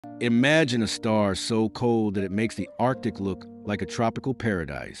Imagine a star so cold that it makes the Arctic look like a tropical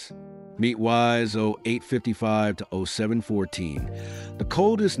paradise. Meet WISE 0855 to 0714, the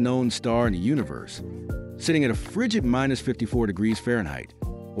coldest known star in the universe, sitting at a frigid minus 54 degrees Fahrenheit,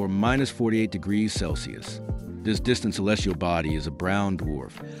 or minus 48 degrees Celsius. This distant celestial body is a brown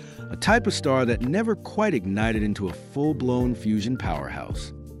dwarf, a type of star that never quite ignited into a full-blown fusion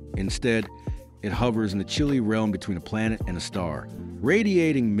powerhouse. Instead, it hovers in the chilly realm between a planet and a star,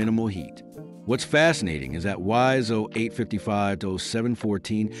 radiating minimal heat. What's fascinating is that WISE 0855 to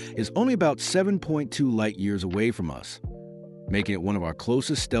 0714 is only about 7.2 light years away from us, making it one of our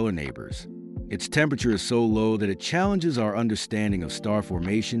closest stellar neighbors. Its temperature is so low that it challenges our understanding of star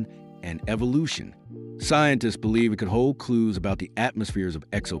formation and evolution. Scientists believe it could hold clues about the atmospheres of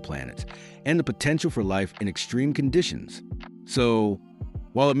exoplanets and the potential for life in extreme conditions. So,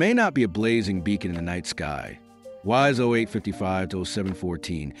 while it may not be a blazing beacon in the night sky, WISE 0855 to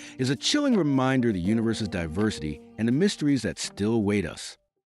 0714 is a chilling reminder of the universe's diversity and the mysteries that still await us.